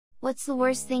What's the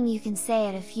worst thing you can say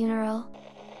at a funeral?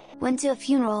 Went to a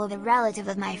funeral of a relative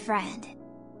of my friend.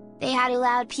 They had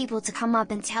allowed people to come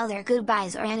up and tell their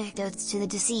goodbyes or anecdotes to the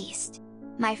deceased.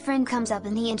 My friend comes up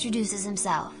and he introduces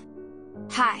himself.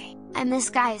 "Hi, I'm this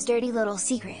guy's dirty little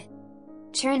secret."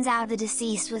 Turns out the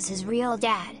deceased was his real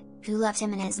dad, who left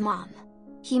him and his mom.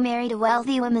 He married a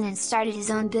wealthy woman and started his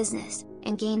own business,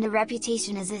 and gained a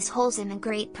reputation as this wholesome and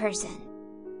great person.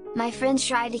 My friend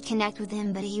tried to connect with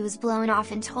him, but he was blown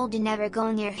off and told to never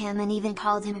go near him, and even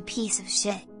called him a piece of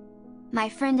shit. My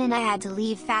friend and I had to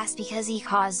leave fast because he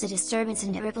caused a disturbance,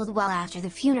 and it rippled well after the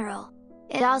funeral.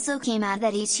 It also came out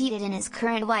that he cheated on his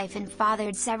current wife and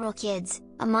fathered several kids,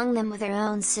 among them with her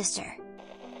own sister.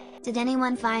 Did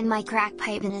anyone find my crack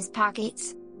pipe in his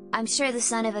pockets? I'm sure the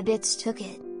son of a bitch took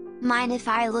it. Mind if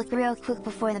I look real quick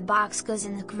before the box goes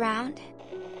in the ground?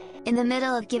 In the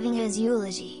middle of giving his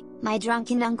eulogy, my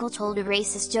drunken uncle told a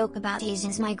racist joke about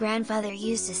Asians my grandfather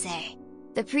used to say.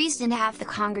 The priest and half the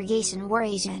congregation were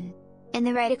Asian. In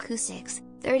the right acoustics,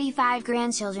 35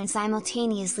 grandchildren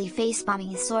simultaneously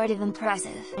face-bombing is sort of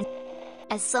impressive.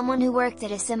 As someone who worked at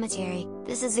a cemetery,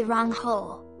 this is the wrong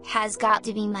hole, has got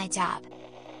to be my job.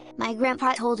 My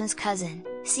grandpa told his cousin,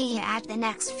 "See ya at the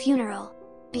next funeral,"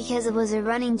 because it was a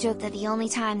running joke that the only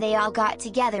time they all got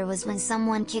together was when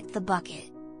someone kicked the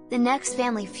bucket. The next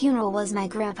family funeral was my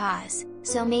grandpa's,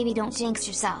 so maybe don't jinx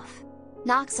yourself.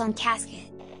 Knocks on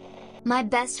casket. My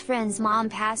best friend's mom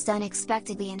passed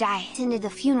unexpectedly and I attended the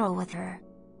funeral with her.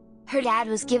 Her dad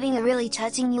was giving a really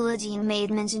touching eulogy and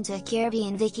made mention to a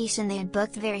Caribbean vacation they had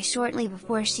booked very shortly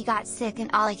before she got sick, and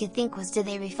all I could think was, did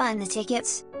they refund the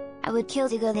tickets? I would kill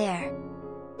to go there.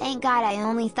 Thank God I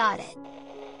only thought it.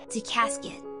 To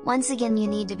casket, once again you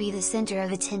need to be the center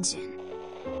of attention.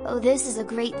 Oh, this is a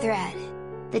great thread.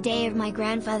 The day of my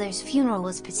grandfather's funeral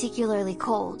was particularly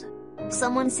cold.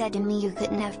 Someone said to me you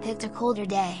couldn't have picked a colder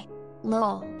day.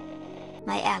 Lol.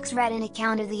 My ex read an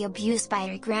account of the abuse by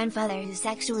her grandfather who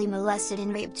sexually molested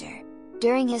and raped her.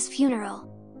 During his funeral,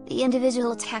 the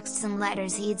individual texts and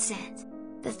letters he had sent.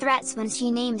 The threats when she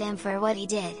named him for what he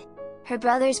did. Her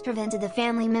brothers prevented the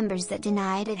family members that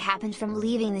denied it happened from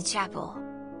leaving the chapel.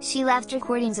 She left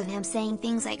recordings of him saying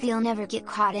things like he'll never get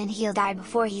caught and he'll die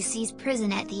before he sees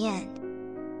prison at the end.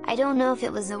 I don't know if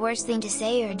it was the worst thing to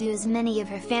say or do, as many of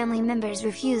her family members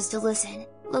refused to listen,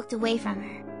 looked away from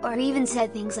her, or even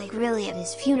said things like "really" at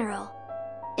his funeral.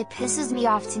 It pisses me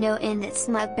off to no end that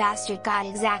smug bastard got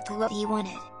exactly what he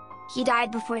wanted. He died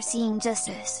before seeing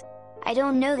justice. I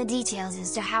don't know the details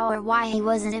as to how or why he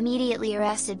wasn't immediately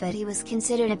arrested, but he was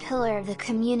considered a pillar of the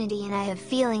community, and I have a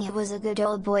feeling it was a good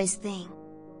old boys thing.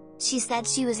 She said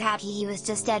she was happy he was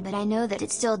just dead, but I know that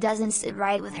it still doesn't sit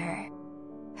right with her.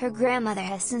 Her grandmother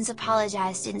has since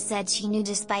apologized and said she knew,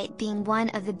 despite being one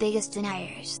of the biggest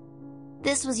deniers.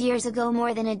 This was years ago,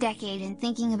 more than a decade, and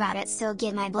thinking about it still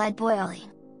get my blood boiling.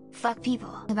 Fuck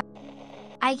people.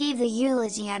 I gave the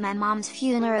eulogy at my mom's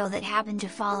funeral that happened to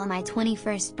fall on my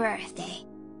 21st birthday.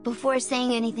 Before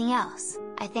saying anything else,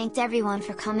 I thanked everyone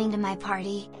for coming to my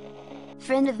party.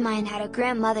 Friend of mine had a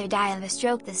grandmother die of a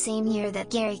stroke the same year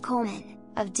that Gary Coleman,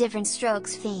 of Different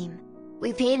Strokes fame.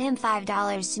 We paid him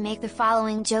 $5 to make the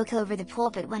following joke over the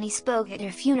pulpit when he spoke at her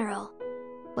funeral.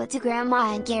 What do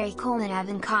Grandma and Gary Coleman have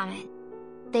in common?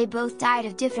 They both died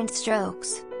of different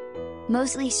strokes.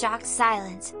 Mostly shocked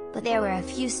silence, but there were a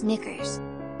few snickers.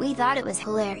 We thought it was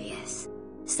hilarious.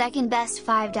 Second best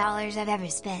 $5 I've ever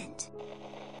spent.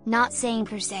 Not saying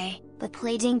per se, but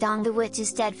play Ding Dong the Witch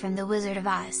is Dead from The Wizard of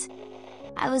Oz.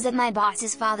 I was at my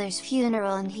boss's father's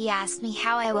funeral and he asked me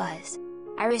how I was.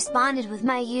 I responded with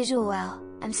my usual "well,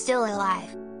 I'm still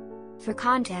alive." For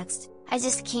context, I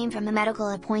just came from a medical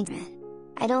appointment.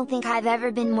 I don't think I've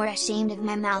ever been more ashamed of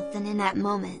my mouth than in that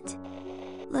moment.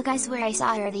 "Look, I swear I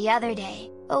saw her the other day."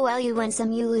 "Oh well, you win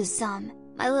some you lose some,"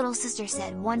 my little sister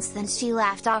said once, then she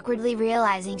laughed awkwardly,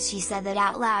 realizing she said that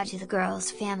out loud to the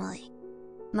girl's family.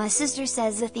 My sister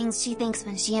says the things she thinks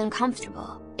when she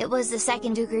uncomfortable. It was the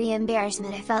second-degree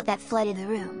embarrassment I felt that flooded the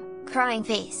room. Crying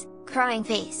face, crying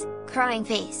face, crying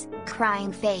face,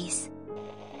 crying face.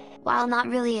 While not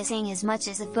really saying as much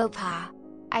as a faux pas,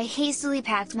 I hastily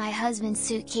packed my husband's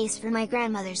suitcase for my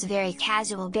grandmother's very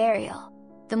casual burial.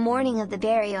 The morning of the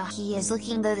burial, he is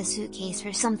looking through the suitcase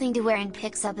for something to wear and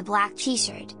picks up a black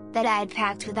t-shirt, that I had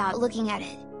packed without looking at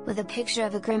it, with a picture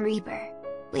of a Grim Reaper.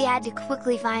 We had to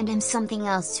quickly find him something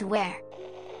else to wear.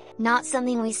 Not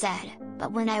something we said,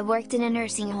 but when I worked in a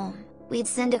nursing home, we'd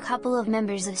send a couple of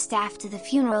members of staff to the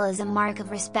funeral as a mark of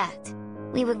respect.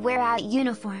 We would wear out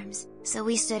uniforms, so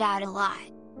we stood out a lot.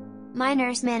 My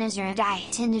nurse manager and I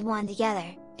attended one together,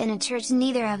 in a church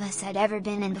neither of us had ever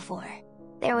been in before.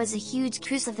 There was a huge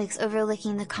crucifix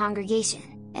overlooking the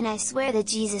congregation, and I swear that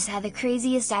Jesus had the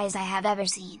craziest eyes I have ever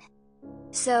seen.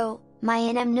 So, my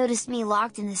NM noticed me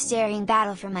locked in the staring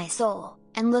battle for my soul,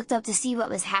 and looked up to see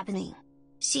what was happening.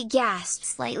 She gasped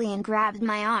slightly and grabbed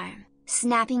my arm,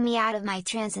 snapping me out of my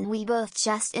trance, and we both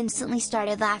just instantly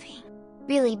started laughing.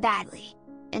 Really badly.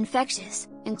 Infectious,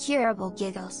 incurable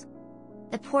giggles.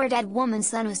 The poor dead woman's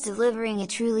son was delivering a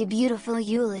truly beautiful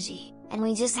eulogy, and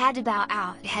we just had to bow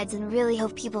our heads and really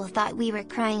hope people thought we were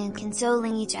crying and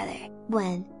consoling each other,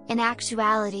 when, in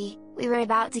actuality, we were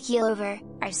about to keel over,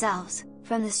 ourselves,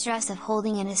 from the stress of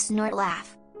holding in a snort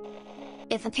laugh.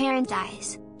 If a parent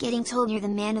dies, getting told you're the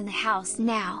man of the house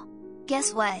now,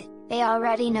 guess what, they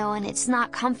already know, and it's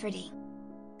not comforting.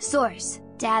 Source: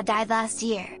 Dad died last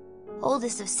year.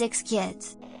 Oldest of 6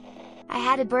 kids. I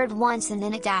had a bird once and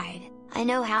then it died, I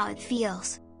know how it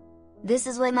feels. This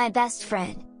is what my best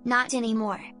friend, not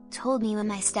anymore, told me when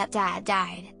my stepdad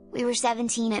died. We were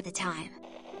 17 at the time.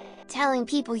 Telling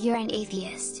people you're an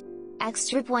atheist.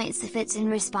 Extra points if it's in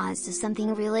response to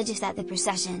something religious at the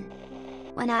procession.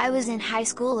 When I was in high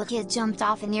school, a kid jumped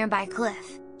off a nearby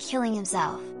cliff, killing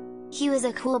himself. He was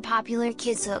a cool, popular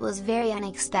kid, so it was very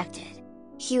unexpected.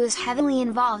 He was heavily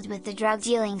involved with the drug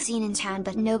dealing scene in town,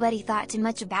 but nobody thought too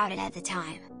much about it at the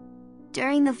time.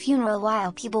 During the funeral,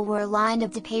 while people were lined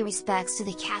up to pay respects to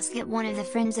the casket, one of the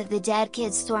friends of the dead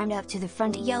kid stormed up to the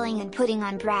front yelling and putting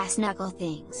on brass knuckle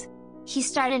things. He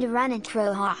started to run and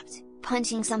crow-hopped,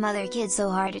 punching some other kid so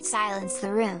hard it silenced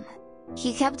the room.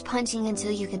 He kept punching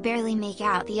until you could barely make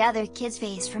out the other kid's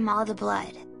face from all the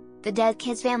blood. The dead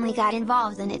kid's family got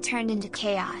involved and it turned into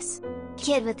chaos.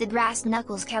 Kid with the brass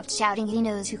knuckles kept shouting he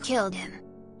knows who killed him.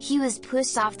 He was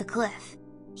pushed off the cliff.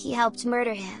 He helped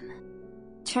murder him.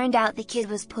 Turned out the kid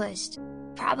was pushed.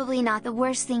 Probably not the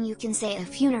worst thing you can say at a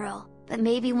funeral, but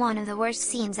maybe one of the worst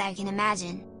scenes I can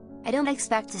imagine. I don't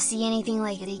expect to see anything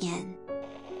like it again.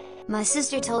 My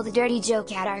sister told a dirty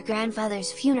joke at our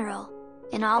grandfather's funeral.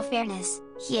 In all fairness,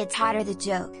 he had taught her the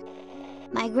joke.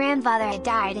 My grandfather had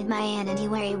died in my aunt and he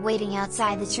was waiting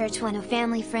outside the church when a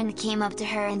family friend came up to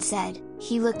her and said,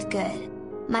 "He looked good."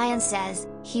 My aunt says,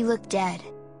 "He looked dead."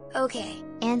 Okay,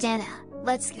 Aunt Anna,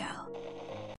 let's go.